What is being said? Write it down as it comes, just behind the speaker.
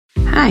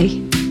Hi,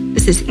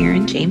 this is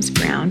Erin James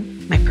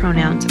Brown. My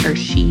pronouns are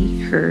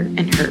she, her,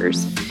 and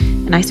hers,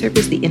 and I serve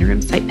as the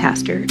interim site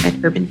pastor at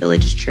Urban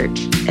Village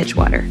Church,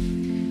 Edgewater.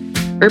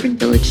 Urban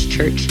Village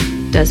Church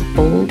does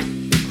bold,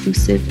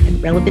 inclusive,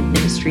 and relevant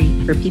ministry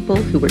for people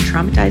who were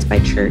traumatized by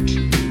church,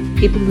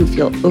 people who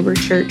feel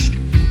over-churched,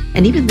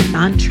 and even the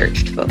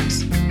non-churched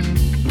folks.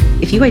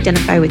 If you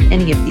identify with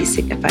any of these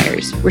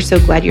signifiers, we're so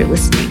glad you're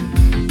listening.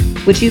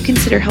 Would you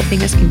consider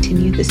helping us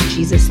continue this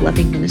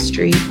Jesus-loving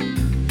ministry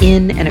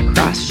in and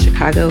across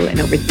Chicago and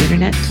over the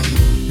internet?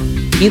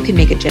 You can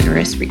make a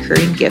generous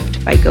recurring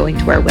gift by going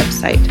to our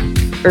website,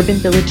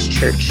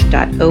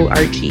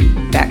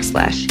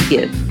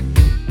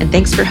 urbanvillagechurch.org/give. And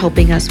thanks for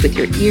helping us with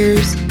your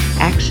ears,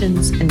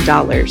 actions, and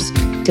dollars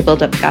to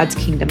build up God's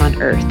kingdom on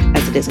earth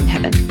as it is in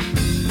heaven.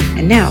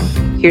 And now,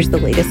 here's the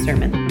latest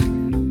sermon.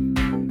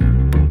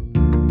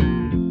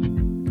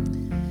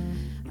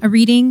 A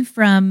reading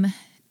from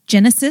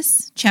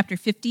Genesis chapter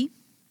 50,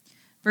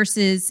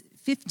 verses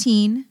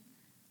 15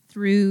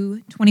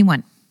 through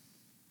 21.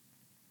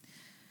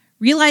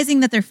 Realizing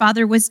that their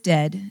father was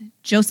dead,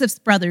 Joseph's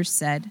brothers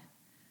said,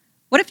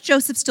 "What if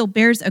Joseph still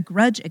bears a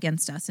grudge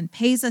against us and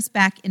pays us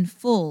back in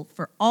full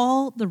for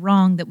all the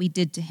wrong that we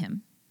did to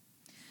him?"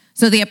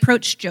 So they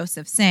approached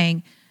Joseph,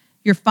 saying,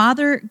 "Your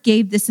father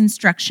gave this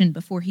instruction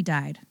before he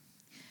died.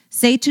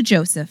 Say to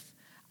Joseph,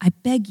 'I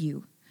beg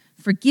you,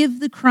 forgive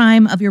the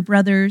crime of your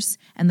brothers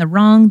and the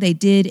wrong they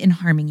did in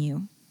harming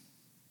you.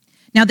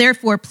 Now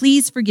therefore,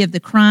 please forgive the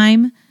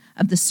crime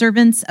of the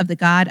servants of the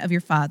God of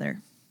your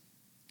father.'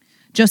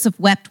 Joseph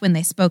wept when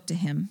they spoke to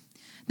him.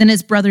 Then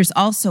his brothers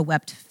also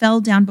wept,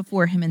 fell down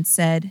before him and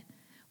said,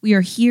 'We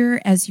are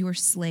here as your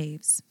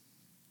slaves.'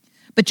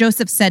 But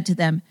Joseph said to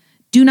them,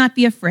 'Do not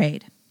be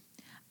afraid.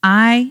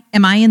 Am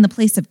I in the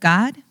place of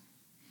God?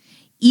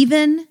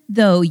 Even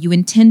though you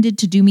intended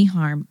to do me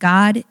harm,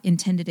 God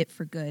intended it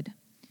for good,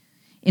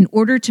 in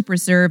order to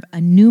preserve a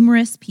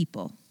numerous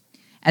people,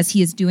 as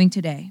he is doing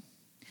today.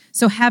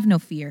 So have no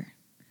fear.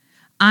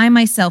 I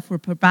myself will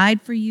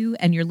provide for you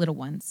and your little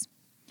ones.'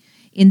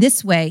 In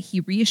this way,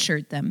 he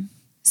reassured them,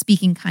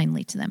 speaking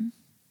kindly to them."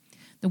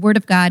 The word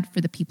of God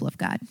for the people of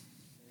God.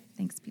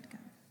 Thanks be to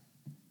God.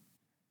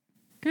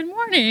 Good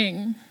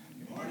morning.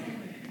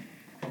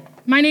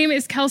 My name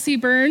is Kelsey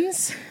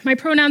Burns. My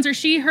pronouns are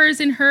she, hers,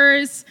 and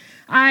hers.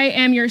 I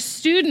am your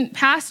student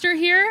pastor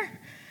here,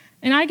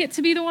 and I get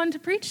to be the one to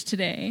preach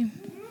today.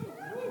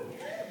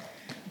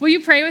 Will you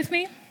pray with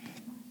me?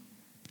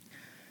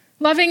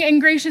 Loving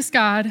and gracious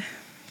God,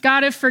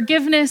 God of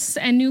forgiveness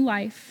and new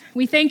life,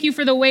 we thank you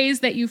for the ways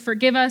that you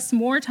forgive us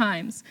more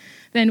times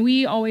than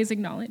we always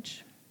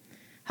acknowledge.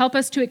 Help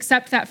us to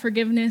accept that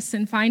forgiveness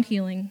and find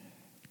healing.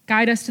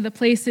 Guide us to the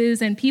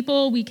places and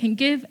people we can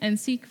give and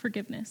seek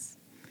forgiveness.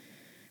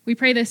 We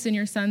pray this in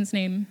your Son's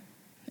name.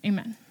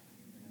 Amen.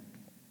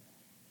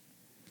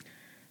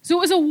 So it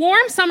was a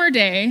warm summer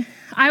day.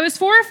 I was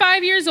 4 or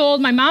 5 years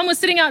old. My mom was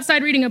sitting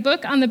outside reading a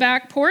book on the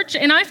back porch,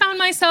 and I found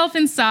myself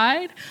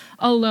inside,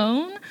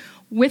 alone,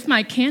 with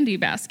my candy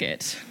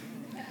basket.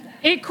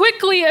 It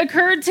quickly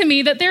occurred to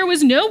me that there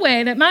was no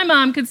way that my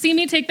mom could see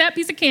me take that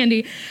piece of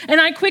candy, and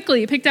I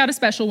quickly picked out a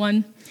special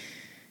one.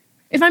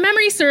 If my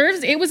memory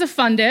serves, it was a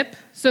Fun Dip,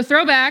 so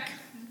throwback.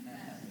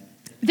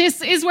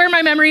 This is where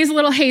my memory is a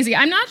little hazy.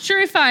 I'm not sure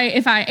if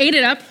I ate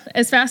it up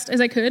as fast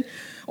as I could,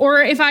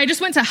 or if I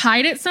just went to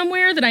hide it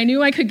somewhere that I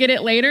knew I could get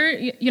it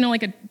later,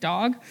 like a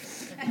dog.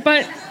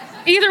 But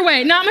either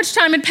way, not much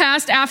time had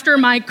passed after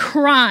my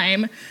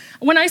crime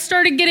when I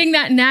started getting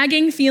that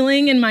nagging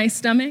feeling in my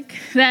stomach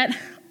that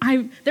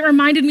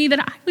reminded me that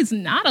I was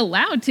not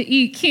allowed to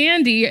eat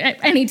candy at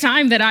any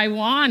time that I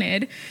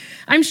wanted.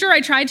 I'm sure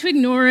I tried to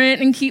ignore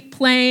it and keep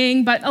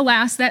playing, but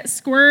alas, that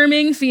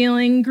squirming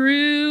feeling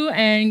grew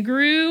and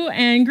grew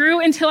and grew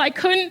until I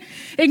couldn't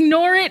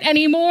ignore it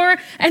anymore,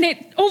 and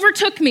it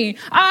overtook me.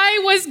 I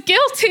was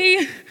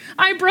guilty.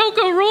 I broke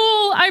a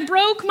rule. I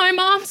broke my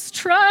mom's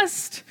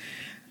trust.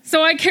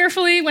 So I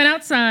carefully went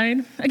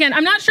outside. Again,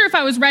 I'm not sure if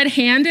I was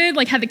red-handed,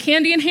 like had the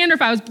candy in hand, or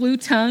if I was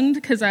blue-tongued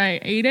because I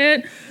ate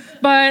it,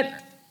 but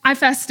I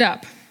fessed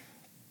up.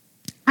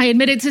 I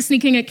admitted to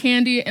sneaking a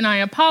candy, and I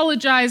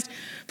apologized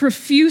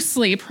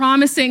profusely,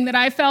 promising that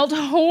I felt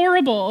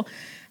horrible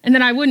and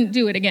that I wouldn't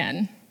do it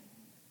again.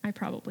 I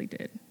probably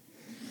did.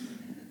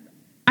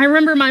 I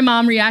remember my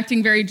mom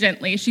reacting very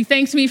gently. She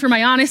thanked me for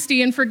my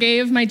honesty and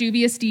forgave my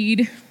dubious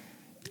deed.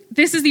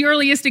 This is the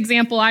earliest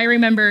example I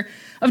remember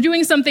of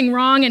doing something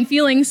wrong and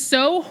feeling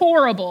so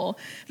horrible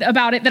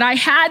about it that I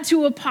had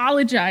to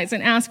apologize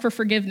and ask for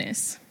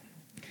forgiveness.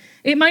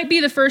 It might be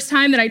the first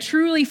time that I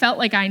truly felt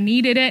like I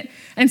needed it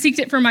and seeked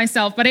it for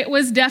myself, but it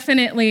was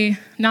definitely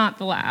not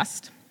the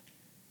last.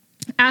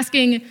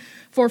 Asking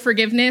for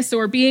forgiveness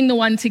or being the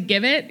one to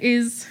give it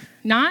is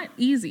not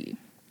easy.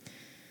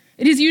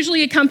 It is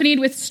usually accompanied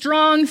with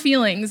strong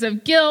feelings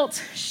of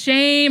guilt,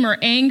 shame, or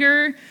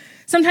anger.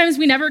 Sometimes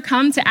we never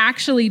come to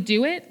actually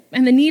do it,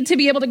 and the need to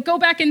be able to go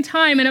back in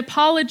time and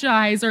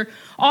apologize or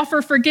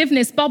offer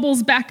forgiveness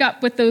bubbles back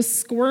up with those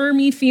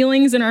squirmy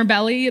feelings in our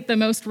belly at the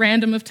most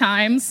random of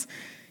times.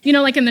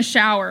 like in the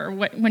shower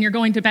when you're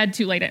going to bed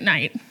too late at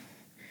night.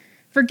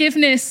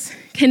 Forgiveness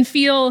can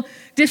feel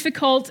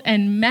difficult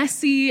and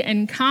messy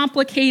and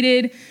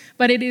complicated,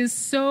 but it is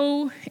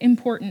so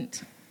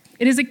important.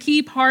 It is a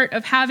key part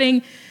of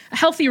having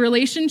healthy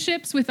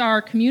relationships with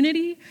our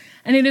community,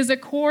 and it is a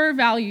core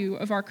value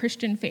of our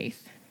Christian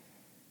faith.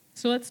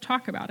 So let's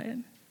talk about it.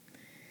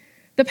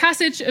 The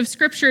passage of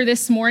Scripture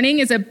this morning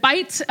is a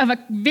bite of a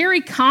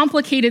very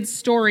complicated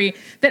story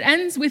that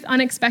ends with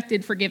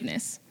unexpected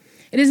forgiveness.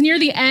 It is near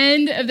the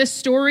end of the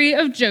story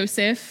of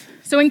Joseph.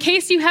 So in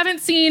case you haven't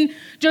seen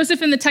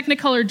Joseph in the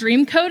Technicolor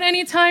Dreamcoat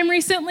anytime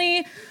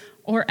recently,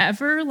 or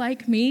ever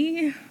like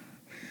me,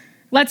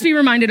 let's be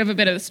reminded of a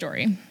bit of the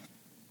story.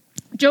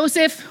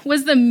 Joseph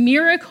was the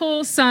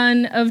miracle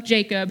son of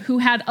Jacob, who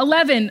had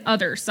 11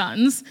 other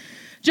sons.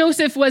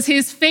 Joseph was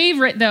his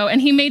favorite, though, and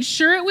he made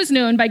sure it was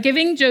known by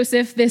giving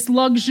Joseph this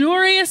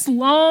luxurious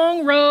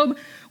long robe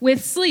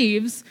with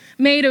sleeves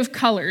made of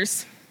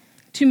colors.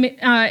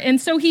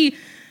 And so he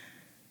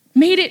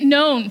made it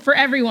known for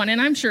everyone,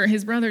 and I'm sure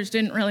his brothers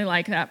didn't really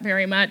like that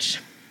very much.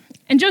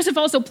 And Joseph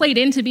also played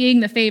into being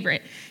the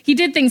favorite. He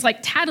did things like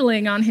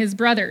tattling on his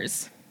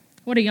brothers.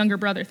 What a younger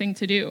brother thing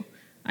to do,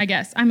 I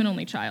guess. I'm an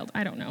only child.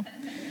 I don't know.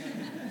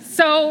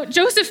 So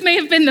Joseph may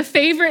have been the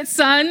favorite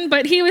son,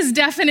 but he was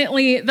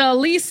definitely the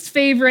least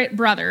favorite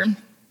brother.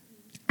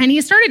 And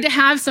he started to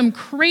have some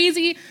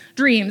crazy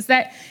dreams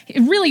that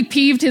really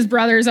peeved his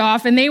brothers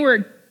off, and they were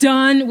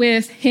done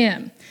with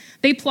him.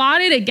 They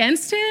plotted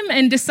against him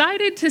and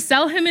decided to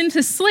sell him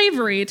into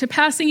slavery to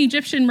passing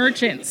Egyptian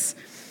merchants.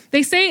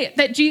 They say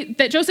that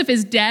Joseph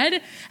is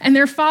dead and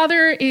their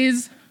father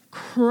is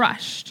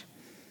crushed.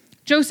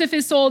 Joseph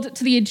is sold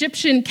to the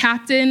Egyptian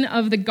captain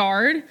of the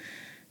guard,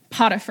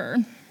 Potiphar.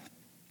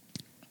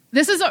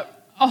 This is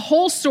a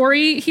whole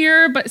story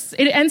here, but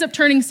it ends up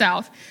turning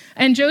south.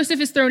 And Joseph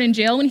is thrown in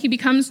jail where he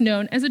becomes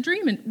known as a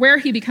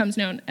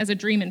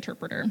dream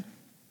interpreter.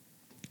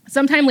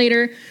 Sometime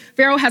later,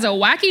 Pharaoh has a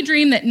wacky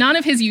dream that none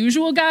of his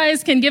usual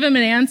guys can give him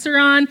an answer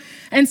on.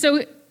 And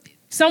so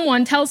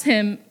someone tells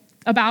him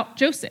about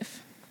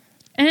Joseph.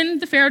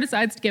 And the Pharaoh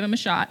decides to give him a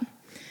shot.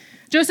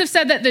 Joseph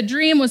said that the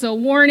dream was a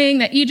warning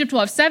that Egypt will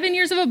have 7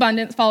 years of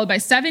abundance followed by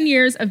 7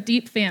 years of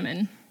deep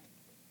famine.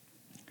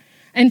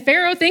 And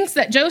Pharaoh thinks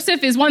that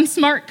Joseph is one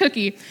smart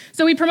cookie.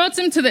 So he promotes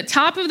him to the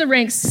top of the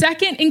ranks,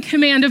 second in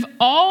command of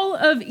all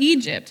of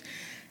Egypt.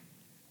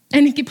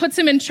 And he puts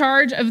him in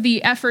charge of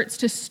the efforts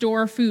to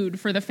store food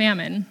for the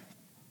famine.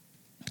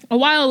 A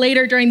while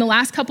later, during the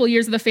last couple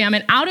years of the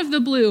famine, out of the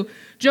blue,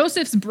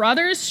 Joseph's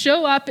brothers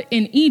show up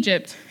in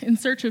Egypt in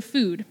search of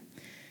food.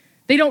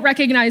 They don't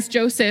recognize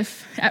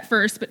Joseph at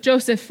first, but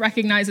Joseph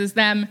recognizes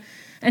them,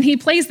 and he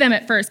plays them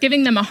at first,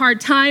 giving them a hard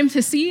time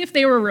to see if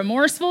they were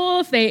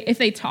remorseful, if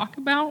they talk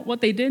about what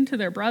they did to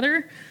their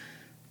brother.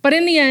 But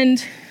in the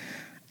end,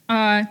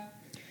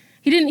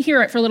 he didn't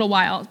hear it for a little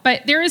while.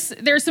 But there's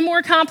some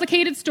more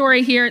complicated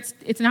story here.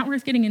 It's not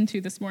worth getting into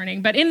this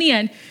morning. But in the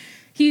end,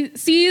 he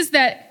sees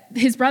that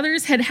his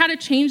brothers had had a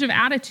change of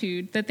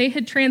attitude, that they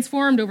had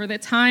transformed over the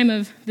time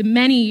of the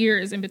many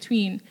years in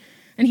between.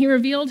 And he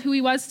revealed who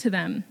he was to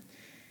them.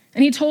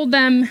 And he told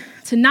them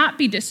to not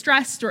be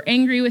distressed or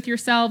angry with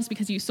yourselves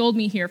because you sold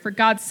me here, for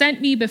God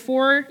sent me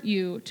before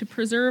you to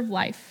preserve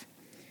life.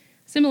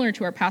 Similar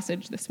to our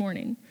passage this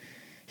morning.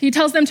 He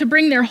tells them to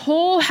bring their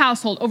whole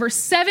household, over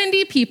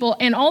 70 people,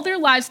 and all their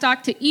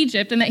livestock to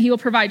Egypt, and that he will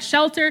provide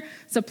shelter,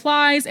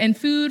 supplies, and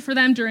food for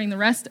them during the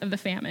rest of the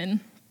famine.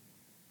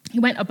 He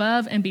went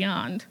above and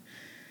beyond.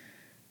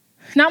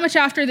 Not much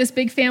after this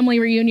big family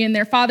reunion,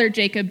 their father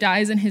Jacob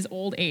dies in his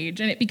old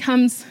age, and it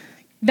becomes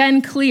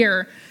then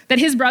clear that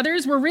his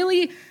brothers were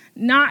really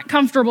not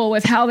comfortable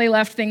with how they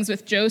left things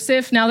with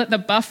Joseph now that the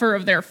buffer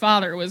of their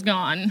father was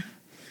gone.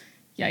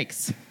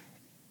 Yikes.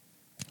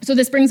 So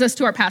this brings us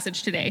to our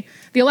passage today.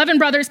 The 11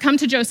 brothers come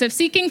to Joseph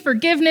seeking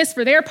forgiveness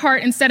for their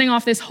part in setting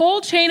off this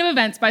whole chain of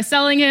events by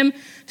selling him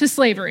to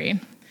slavery.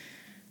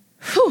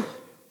 Whew.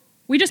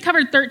 We just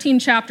covered 13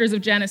 chapters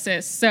of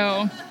Genesis,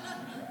 so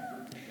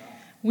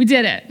we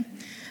did it.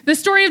 The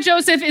story of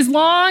Joseph is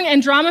long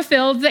and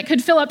drama-filled that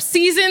could fill up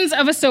seasons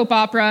of a soap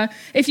opera.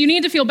 If you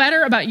need to feel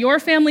better about your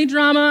family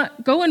drama,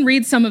 go and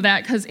read some of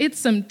that because it's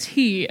some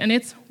tea and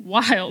it's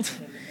wild.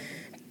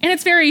 And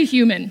it's very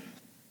human.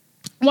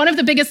 One of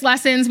the biggest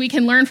lessons we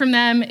can learn from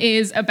them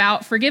is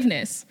about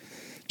forgiveness.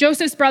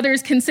 Joseph's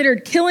brothers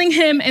considered killing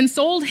him and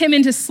sold him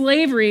into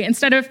slavery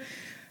instead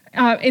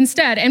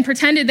and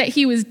pretended that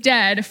he was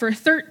dead for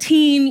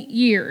 13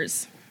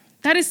 years.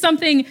 That is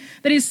something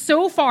that is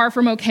so far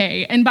from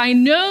okay and by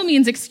no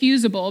means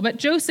excusable, but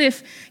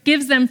Joseph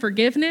gives them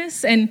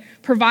forgiveness and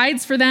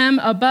provides for them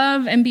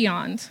above and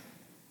beyond.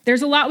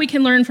 There's a lot we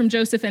can learn from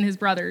Joseph and his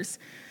brothers,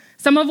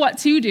 some of what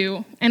to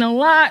do and a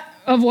lot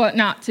of what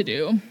not to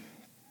do.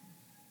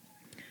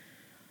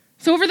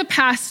 So over the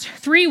past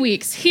 3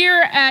 weeks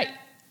here at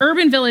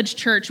Urban Village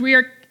Church, we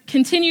are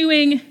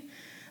continuing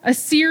a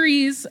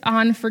series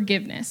on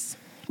forgiveness.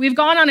 We've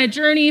gone on a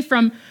journey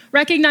from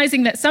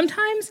recognizing that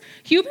sometimes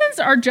humans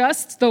are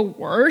just the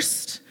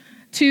worst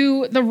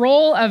to the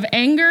role of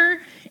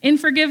anger in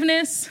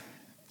forgiveness.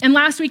 And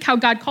last week, how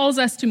God calls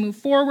us to move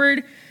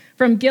forward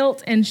from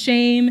guilt and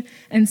shame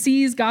and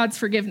seize God's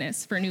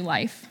forgiveness for new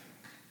life.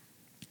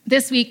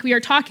 This week, we are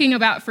talking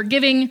about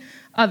forgiving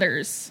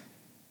others.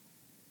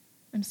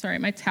 I'm sorry,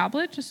 my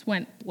tablet just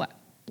went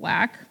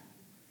black.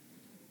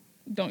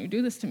 Don't you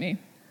do this to me.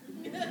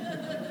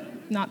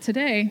 Not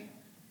today.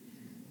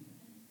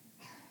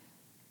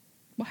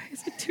 Why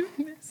is it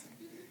doing this?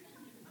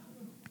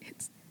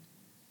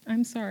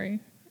 I'm sorry.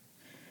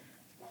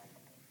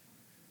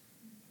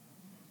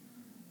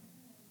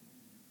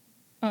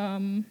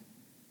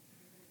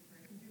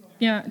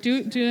 Yeah,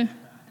 do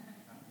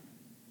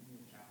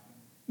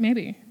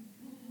maybe.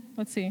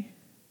 Let's see.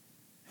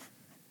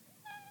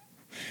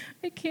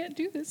 It can't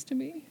do this to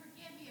me.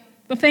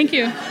 Well, thank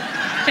you.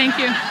 Thank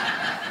you.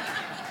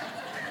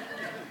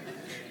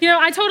 You know,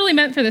 I totally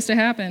meant for this to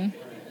happen.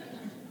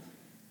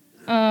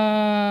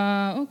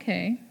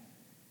 Okay.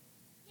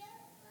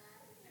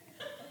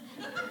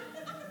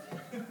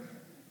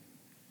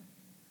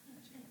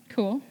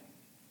 Cool.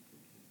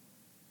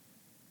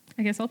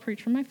 I guess I'll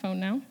preach from my phone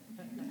now.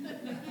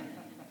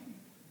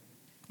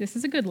 This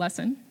is a good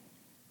lesson.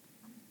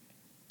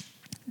 I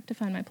have to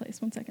find my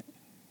place. 1 second.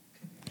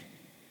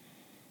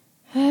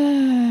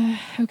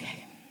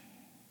 Okay.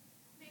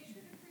 Make sure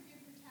to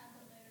forgive your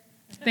tablet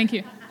later. Thank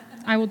you.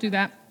 I will do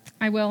that.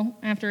 I will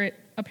after it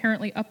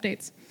apparently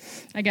updates,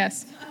 I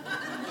guess.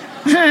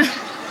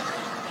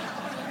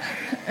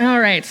 All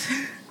right.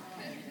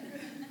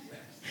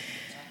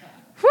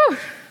 Whew.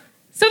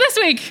 So this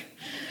week,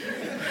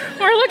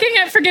 we're looking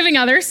at forgiving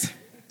others,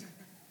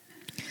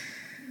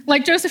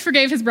 like Joseph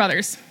forgave his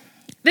brothers.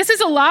 This is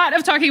a lot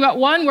of talking about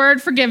one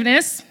word,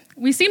 forgiveness.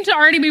 We seem to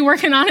already be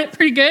working on it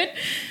pretty good,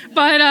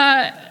 but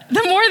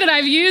the more that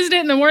I've used it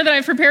and the more that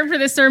I've prepared for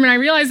this sermon, I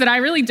realize that I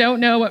really don't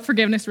know what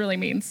forgiveness really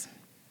means.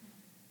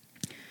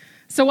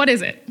 So what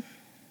is it?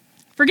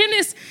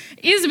 Forgiveness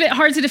is a bit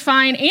hard to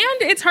define,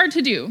 and it's hard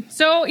to do.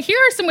 So here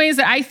are some ways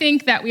that I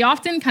think that we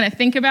often kind of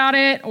think about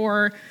it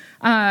or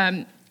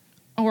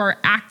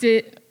act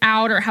it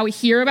out, or how we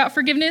hear about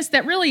forgiveness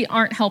that really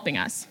aren't helping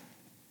us.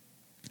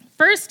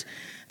 First,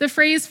 the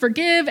phrase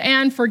forgive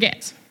and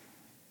forget.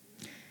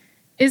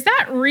 Is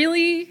that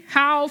really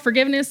how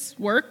forgiveness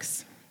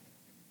works?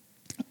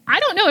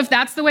 I don't know if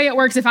that's the way it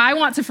works if I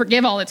want to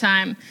forgive all the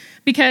time,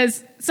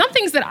 because some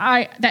things that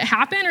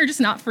happen are just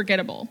not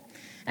forgettable.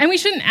 And we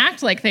shouldn't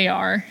act like they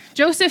are.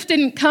 Joseph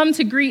didn't come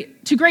to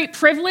great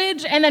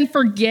privilege and then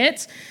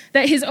forget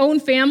that his own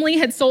family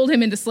had sold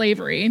him into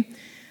slavery.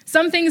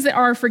 Some things that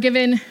are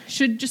forgiven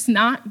should just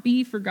not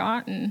be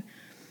forgotten.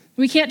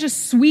 We can't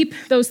just sweep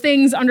those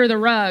things under the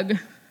rug.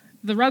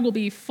 The rug will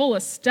be full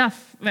of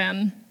stuff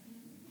then.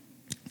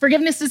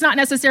 Forgiveness does not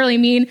necessarily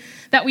mean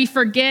that we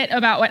forget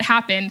about what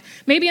happened.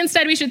 Maybe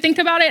instead we should think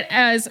about it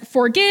as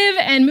forgive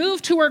and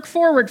move to work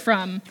forward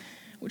from,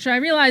 which I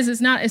realize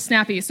is not as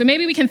snappy. So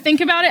maybe we can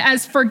think about it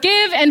as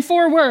forgive and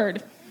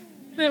forward.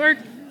 Does that work?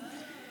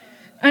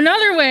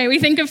 Another way we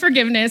think of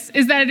forgiveness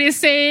is that it is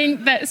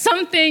saying that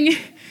something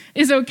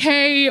is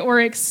okay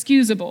or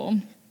excusable.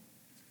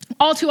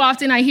 All too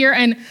often I hear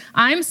an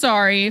 "I'm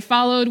sorry"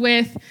 followed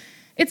with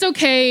 "it's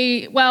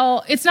okay."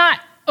 Well, it's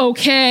not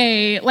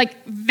okay. Like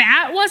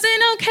that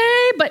wasn't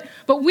okay,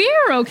 but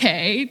we're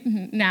okay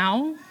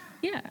now.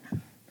 Yeah.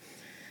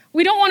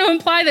 We don't want to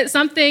imply that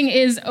something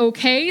is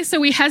okay, so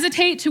we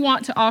hesitate to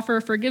want to offer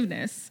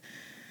forgiveness.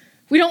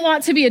 We don't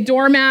want to be a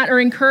doormat or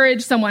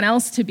encourage someone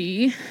else to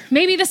be.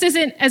 Maybe this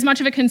isn't as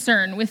much of a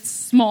concern with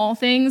small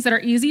things that are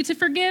easy to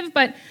forgive,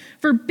 but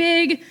for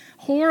big,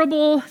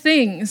 horrible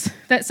things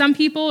that some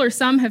people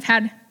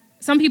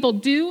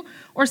do,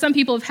 or some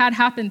people have had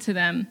happen to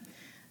them.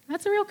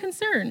 That's a real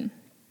concern.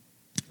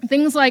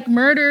 Things like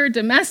murder,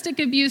 domestic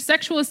abuse,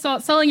 sexual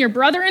assault, selling your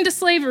brother into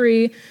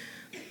slavery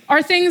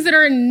are things that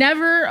are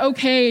never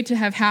okay to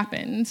have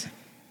happened.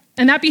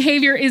 And that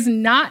behavior is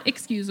not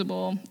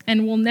excusable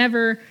and will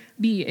never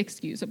be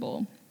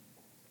excusable.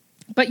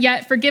 But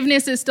yet,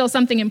 forgiveness is still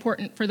something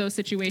important for those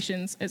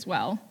situations as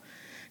well.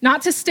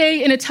 Not to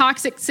stay in a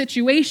toxic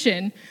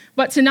situation,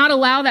 but to not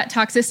allow that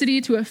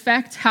toxicity to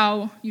affect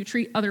how you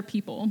treat other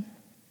people.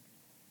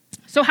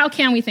 So how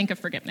can we think of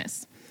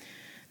forgiveness?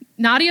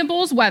 Nadia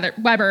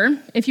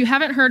Bolz-Weber, if you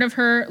haven't heard of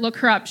her, look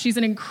her up. She's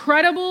an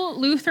incredible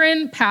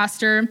Lutheran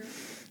pastor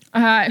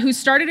who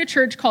started a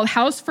church called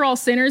House for All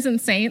Sinners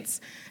and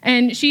Saints,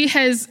 and she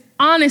has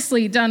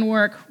honestly done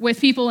work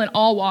with people in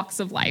all walks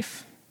of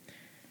life.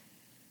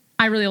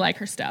 I really like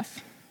her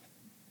stuff.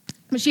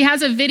 But she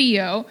has a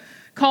video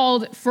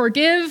called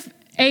Forgive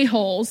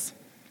A-Holes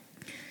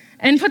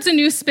and puts a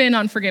new spin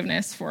on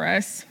forgiveness for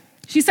us.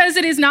 She says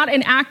it is not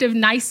an act of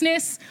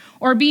niceness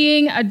or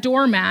being a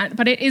doormat,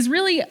 but it is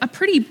really a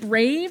pretty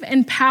brave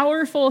and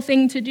powerful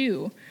thing to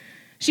do.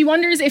 She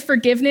wonders if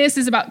forgiveness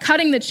is about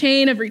cutting the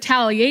chain of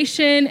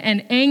retaliation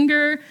and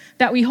anger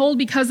that we hold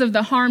because of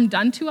the harm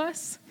done to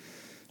us,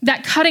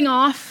 that cutting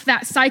off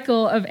that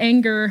cycle of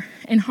anger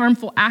and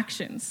harmful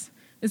actions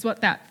is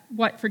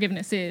what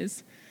forgiveness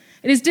is.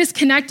 It is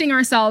disconnecting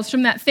ourselves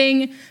from that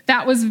thing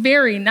that was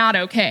very not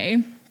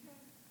okay.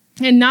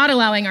 and not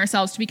allowing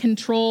ourselves to be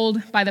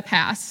controlled by the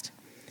past.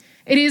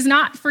 It is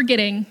not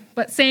forgetting,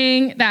 but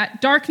saying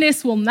that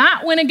darkness will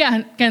not win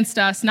against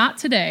us, not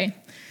today,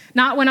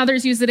 not when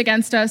others use it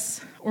against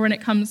us or when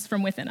it comes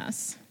from within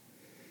us.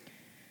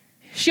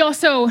 She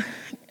also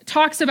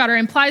talks about or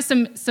implies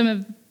some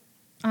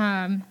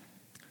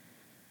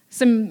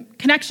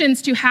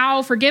connections to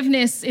how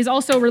forgiveness is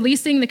also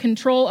releasing the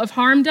control of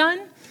harm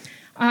done,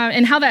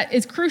 and how that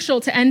is crucial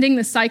to ending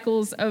the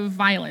cycles of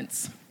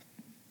violence.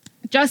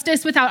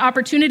 Justice without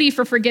opportunity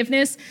for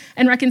forgiveness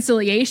and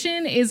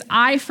reconciliation is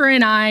eye for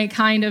an eye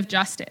kind of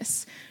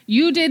justice.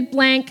 You did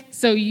blank,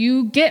 so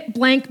you get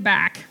blank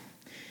back.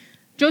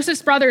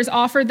 Joseph's brothers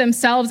offered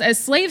themselves as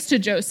slaves to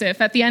Joseph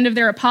at the end of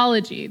their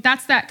apology.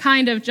 That's that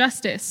kind of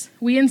justice.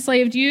 We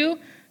enslaved you,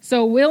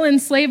 so we'll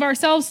enslave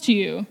ourselves to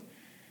you.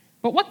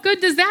 But what good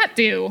does that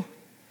do?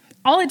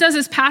 All it does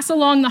is pass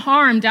along the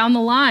harm down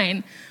the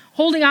line.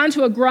 Holding on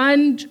to a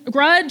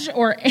grudge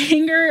or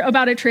anger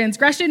about a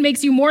transgression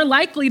makes you more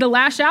likely to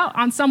lash out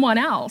on someone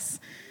else.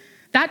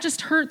 That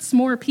just hurts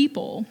more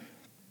people.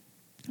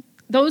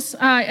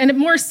 And a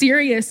more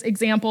serious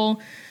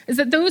example is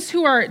that those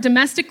who are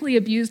domestically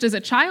abused as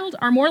a child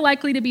are more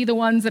likely to be the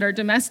ones that are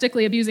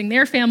domestically abusing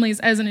their families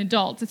as an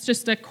adult. It's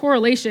just a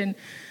correlation.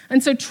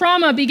 And so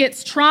trauma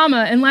begets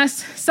trauma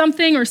unless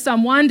something or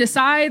someone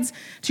decides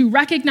to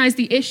recognize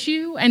the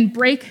issue and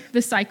break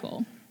the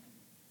cycle.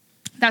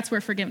 That's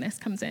where forgiveness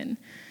comes in.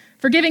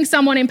 Forgiving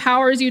someone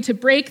empowers you to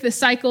break the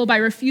cycle by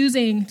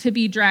refusing to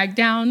be dragged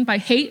down by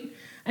hate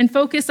and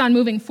focus on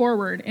moving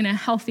forward in a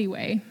healthy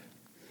way.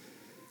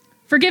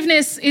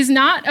 Forgiveness is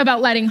not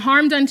about letting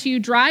harm done to you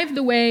drive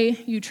the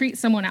way you treat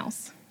someone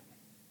else.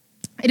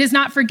 It is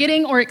not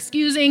forgetting or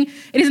excusing.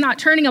 It is not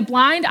turning a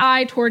blind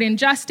eye toward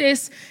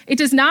injustice. It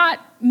does not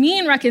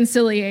mean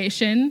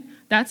reconciliation.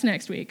 That's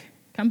next week.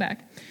 Come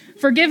back.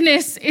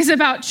 Forgiveness is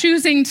about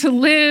choosing to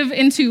live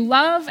into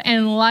love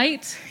and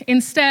light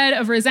instead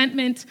of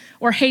resentment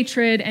or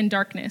hatred and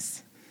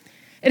darkness.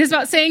 It is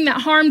about saying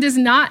that harm does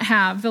not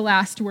have the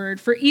last word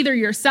for either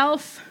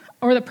yourself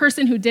or the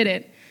person who did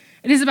it.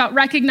 It is about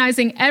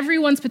recognizing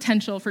everyone's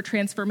potential for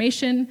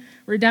transformation,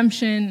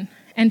 redemption,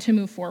 and to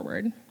move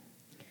forward.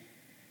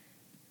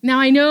 Now,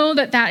 I know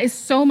that is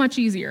so much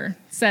easier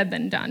said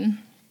than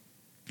done.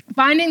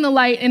 Finding the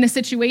light in a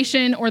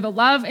situation or the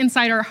love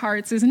inside our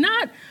hearts is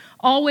not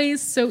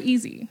always so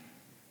easy.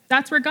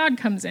 That's where God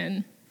comes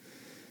in.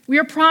 We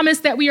are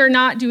promised that we are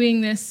not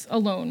doing this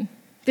alone.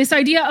 This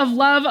idea of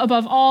love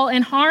above all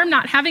and harm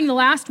not having the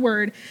last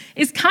word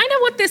is kind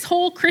of what this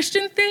whole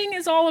Christian thing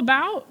is all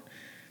about.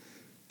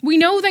 We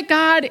know that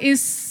God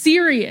is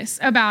serious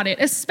about it,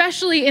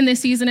 especially in this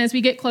season as we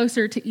get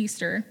closer to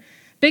Easter.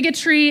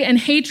 Bigotry and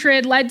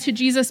hatred led to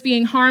Jesus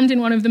being harmed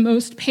in one of the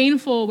most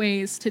painful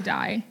ways to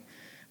die.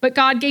 But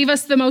God gave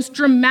us the most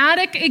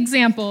dramatic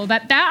example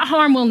that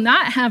harm will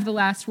not have the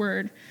last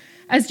word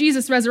as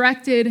Jesus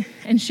resurrected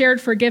and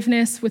shared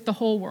forgiveness with the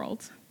whole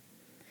world.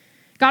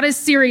 God is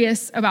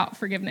serious about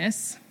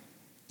forgiveness.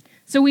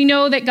 So we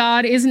know that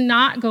God is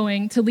not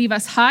going to leave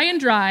us high and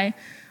dry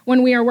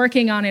when we are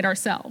working on it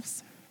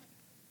ourselves.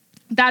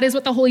 That is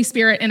what the Holy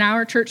Spirit in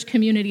our church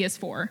community is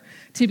for,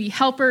 to be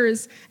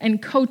helpers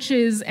and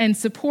coaches and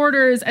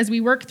supporters as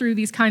we work through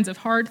these kinds of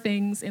hard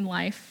things in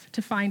life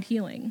to find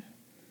healing.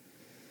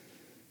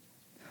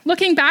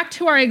 Looking back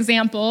to our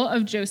example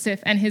of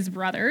Joseph and his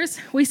brothers,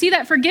 we see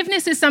that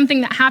forgiveness is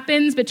something that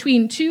happens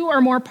between two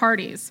or more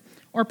parties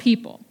or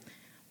people.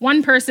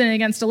 One person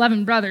against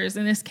 11 brothers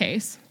in this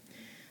case.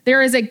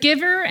 There is a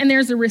giver and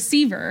there's a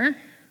receiver,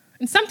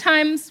 and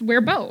sometimes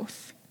we're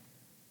both.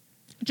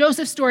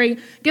 Joseph's story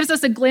gives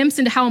us a glimpse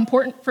into how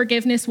important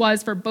forgiveness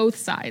was for both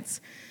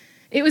sides.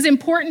 It was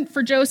important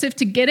for Joseph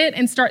to get it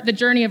and start the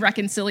journey of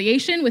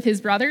reconciliation with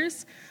his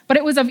brothers, but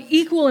it was of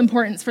equal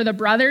importance for the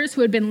brothers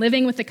who had been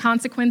living with the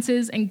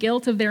consequences and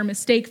guilt of their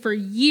mistake for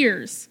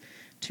years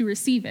to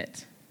receive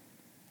it.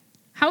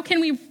 How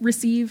can we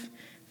receive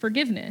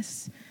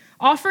forgiveness?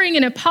 Offering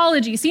an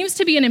apology seems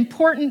to be an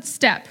important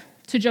step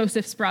to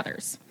Joseph's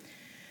brothers.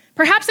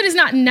 Perhaps it is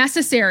not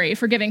necessary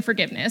for giving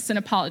forgiveness and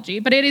apology,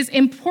 but it is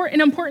an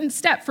important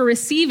step for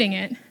receiving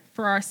it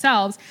for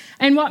ourselves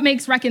and what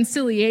makes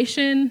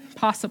reconciliation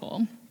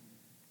possible.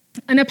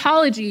 An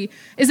apology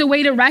is a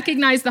way to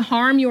recognize the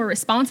harm you are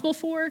responsible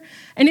for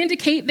and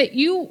indicate that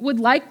you would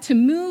like to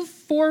move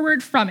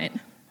forward from it,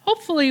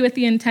 hopefully with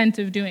the intent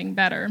of doing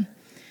better.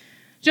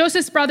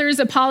 Joseph's brothers'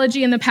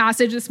 apology in the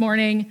passage this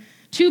morning,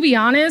 to be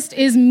honest,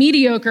 is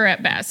mediocre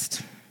at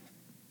best.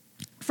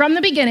 From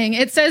the beginning,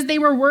 it says they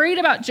were worried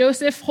about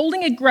Joseph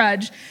holding a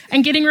grudge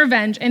and getting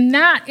revenge, and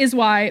that is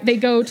why they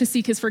go to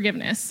seek his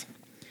forgiveness.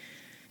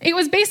 It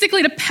was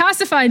basically to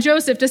pacify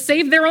Joseph, to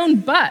save their own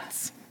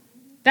butts.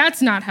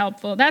 That's not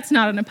helpful. That's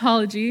not an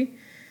apology.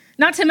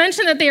 Not to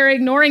mention that they are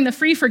ignoring the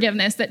free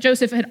forgiveness that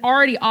Joseph had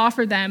already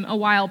offered them a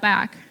while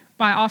back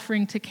by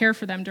offering to care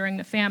for them during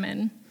the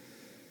famine.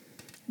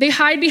 They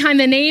hide behind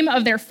the name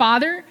of their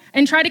father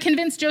and try to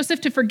convince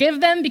Joseph to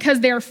forgive them because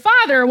their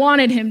father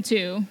wanted him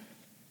to.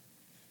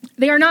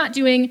 They are not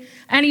doing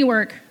any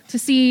work to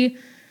see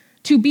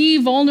to be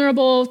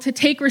vulnerable, to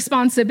take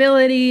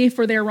responsibility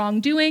for their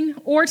wrongdoing,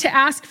 or to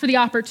ask for the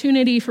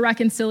opportunity for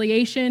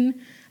reconciliation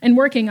and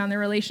working on their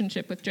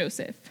relationship with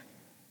Joseph.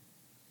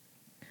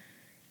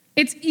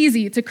 It's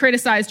easy to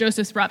criticize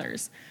Joseph's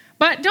brothers,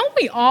 but don't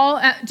we all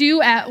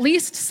do at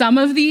least some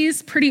of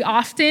these pretty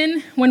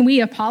often when we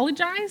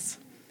apologize?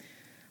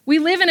 We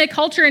live in a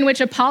culture in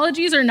which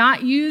apologies are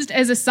not used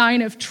as a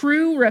sign of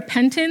true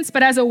repentance,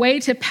 but as a way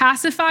to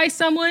pacify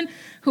someone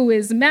who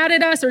is mad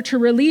at us or to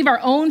relieve our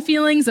own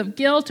feelings of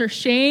guilt or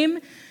shame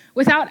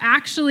without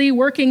actually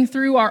working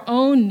through our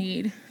own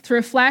need to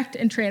reflect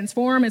and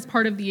transform as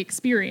part of the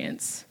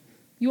experience.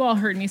 You all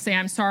heard me say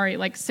I'm sorry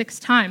like 6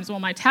 times while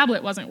my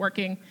tablet wasn't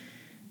working.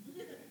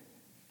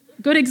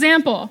 Good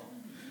example.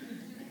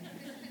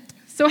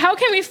 So how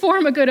can we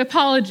form a good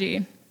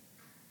apology?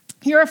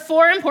 Here are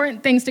 4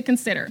 important things to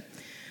consider.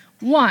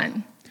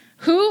 1,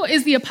 who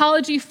is the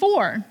apology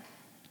for?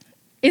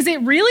 Is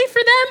it really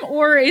for them,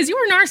 or is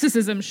your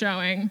narcissism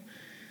showing?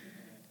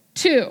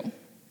 2,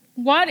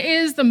 what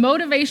is the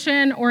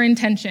motivation or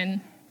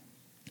intention?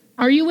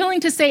 Are you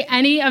willing to say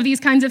any of these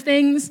kinds of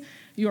things?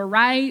 You're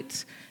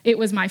right. It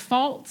was my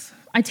fault.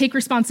 I take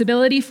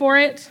responsibility for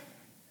it.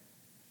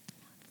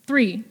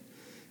 3,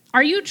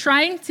 are you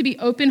trying to be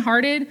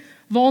open-hearted,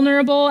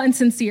 vulnerable, and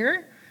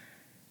sincere?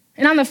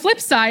 And on the flip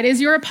side,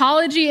 is your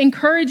apology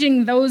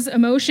encouraging those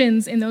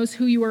emotions in those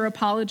who you are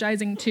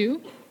apologizing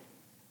to?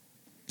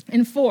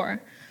 And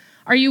 4,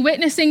 are you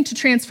witnessing to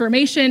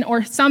transformation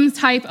or some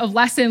type of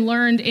lesson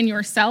learned in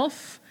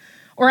yourself,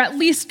 or at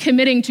least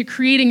committing to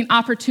creating an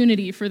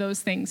opportunity for those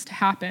things to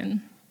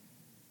happen?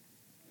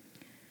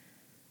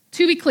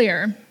 To be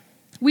clear,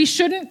 we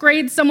shouldn't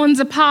grade someone's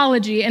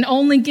apology and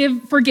only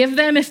forgive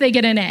them if they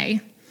get an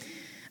A.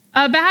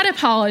 A bad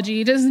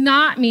apology does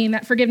not mean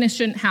that forgiveness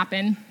shouldn't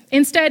happen.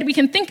 Instead, we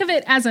can think of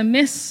it as a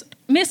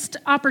missed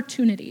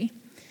opportunity.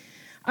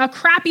 A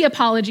crappy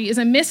apology is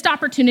a missed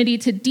opportunity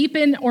to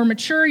deepen or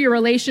mature your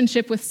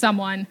relationship with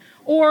someone,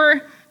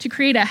 or to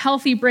create a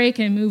healthy break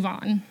and move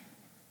on.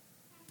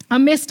 A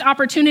missed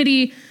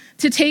opportunity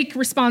to take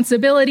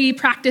responsibility,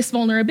 practice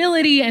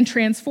vulnerability, and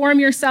transform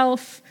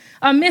yourself.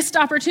 A missed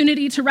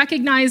opportunity to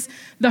recognize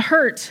the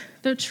hurt,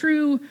 the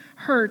true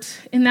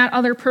hurt in that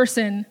other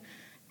person,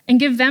 and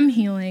give them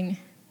healing.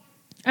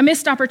 A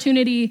missed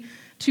opportunity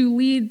to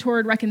lead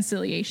toward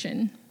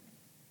reconciliation.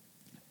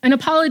 An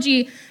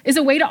apology is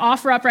a way to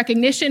offer up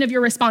recognition of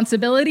your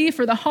responsibility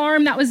for the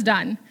harm that was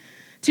done,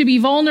 to be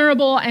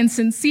vulnerable and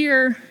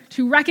sincere,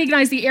 to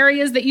recognize the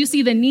areas that you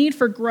see the need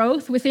for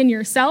growth within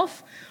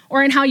yourself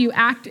or in how you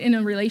act in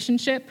a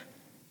relationship.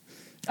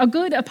 A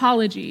good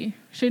apology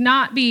should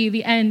not be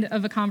the end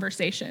of a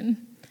conversation.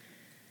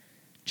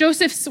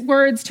 Joseph's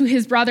words to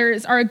his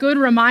brothers are a good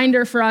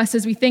reminder for us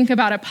as we think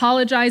about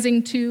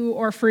apologizing to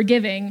or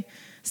forgiving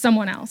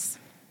someone else.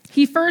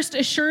 He first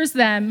assures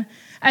them,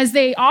 as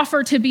they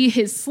offer to be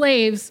his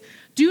slaves,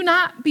 do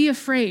not be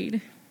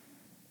afraid.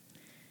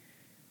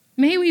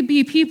 May we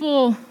be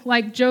people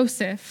like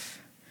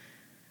Joseph,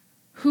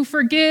 who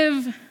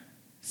forgive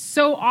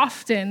so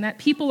often that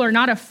people are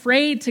not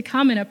afraid to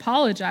come and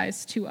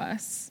apologize to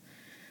us,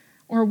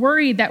 or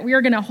worried that we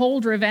are going to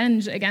hold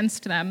revenge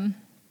against them.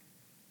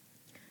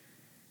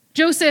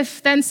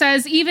 Joseph then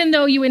says, even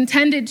though you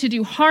intended to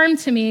do harm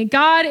to me,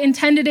 God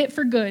intended it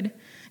for good,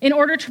 in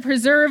order to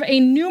preserve a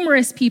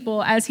numerous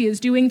people as he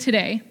is doing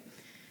today.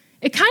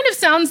 It kind of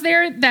sounds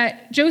there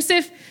that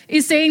Joseph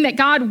is saying that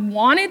God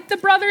wanted the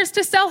brothers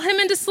to sell him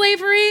into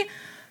slavery.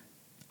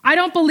 I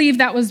don't believe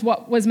that was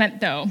what was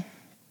meant, though.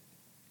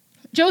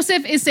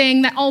 Joseph is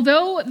saying that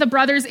although the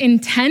brothers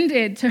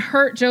intended to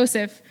hurt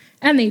Joseph,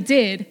 and they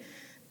did,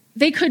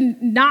 they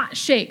could not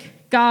shake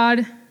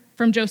God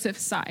from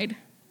Joseph's side.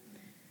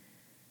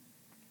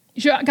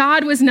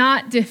 God was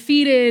not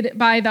defeated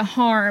by the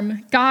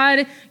harm.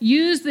 God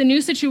used the new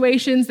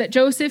situations that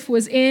Joseph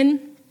was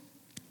in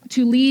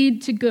to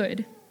lead to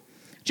good.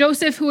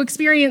 Joseph, who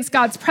experienced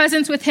God's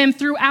presence with him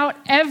throughout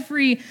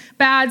every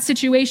bad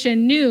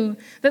situation, knew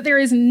that there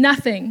is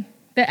nothing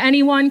that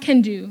anyone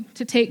can do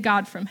to take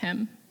God from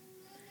him.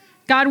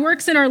 God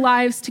works in our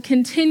lives to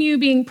continue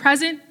being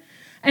present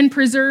and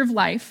preserve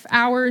life,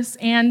 ours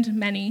and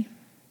many.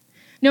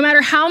 No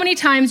matter how many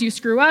times you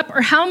screw up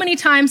or how many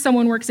times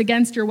someone works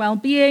against your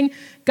well-being,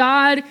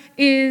 God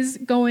is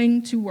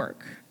going to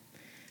work.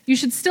 You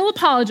should still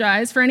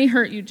apologize for any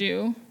hurt you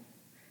do,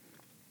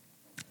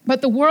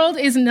 but the world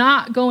is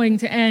not going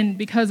to end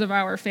because of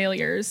our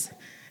failures.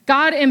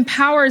 God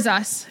empowers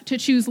us to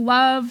choose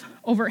love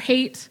over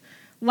hate,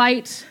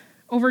 light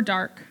over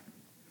dark.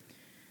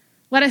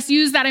 Let us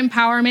use that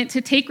empowerment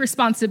to take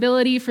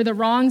responsibility for the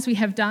wrongs we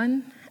have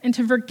done and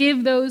to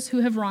forgive those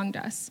who have wronged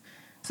us,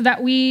 so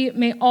that we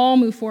may all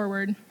move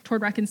forward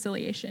toward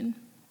reconciliation.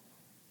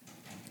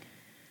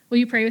 Will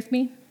you pray with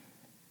me?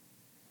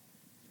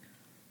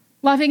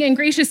 Loving and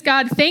gracious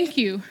God, thank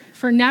you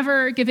for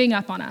never giving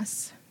up on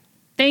us.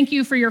 Thank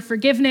you for your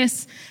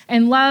forgiveness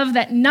and love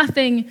that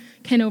nothing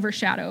can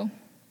overshadow.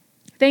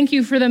 Thank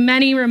you for the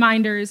many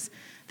reminders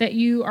that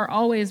you are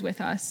always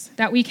with us,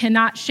 that we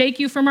cannot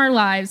shake you from our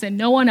lives and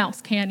no one else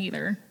can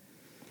either.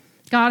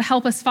 God,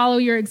 help us follow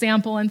your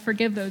example and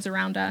forgive those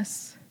around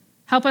us.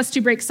 Help us to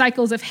break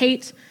cycles of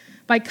hate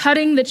by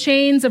cutting the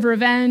chains of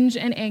revenge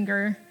and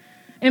anger.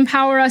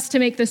 Empower us to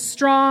make the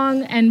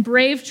strong and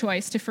brave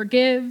choice to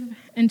forgive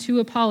and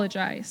to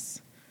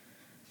apologize.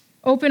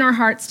 Open our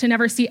hearts to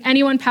never see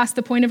anyone past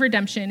the point of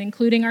redemption,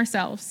 including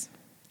ourselves.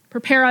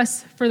 Prepare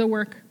us for the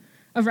work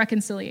of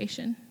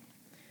reconciliation.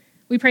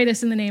 We pray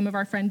this in the name of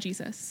our friend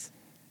Jesus.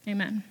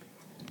 Amen.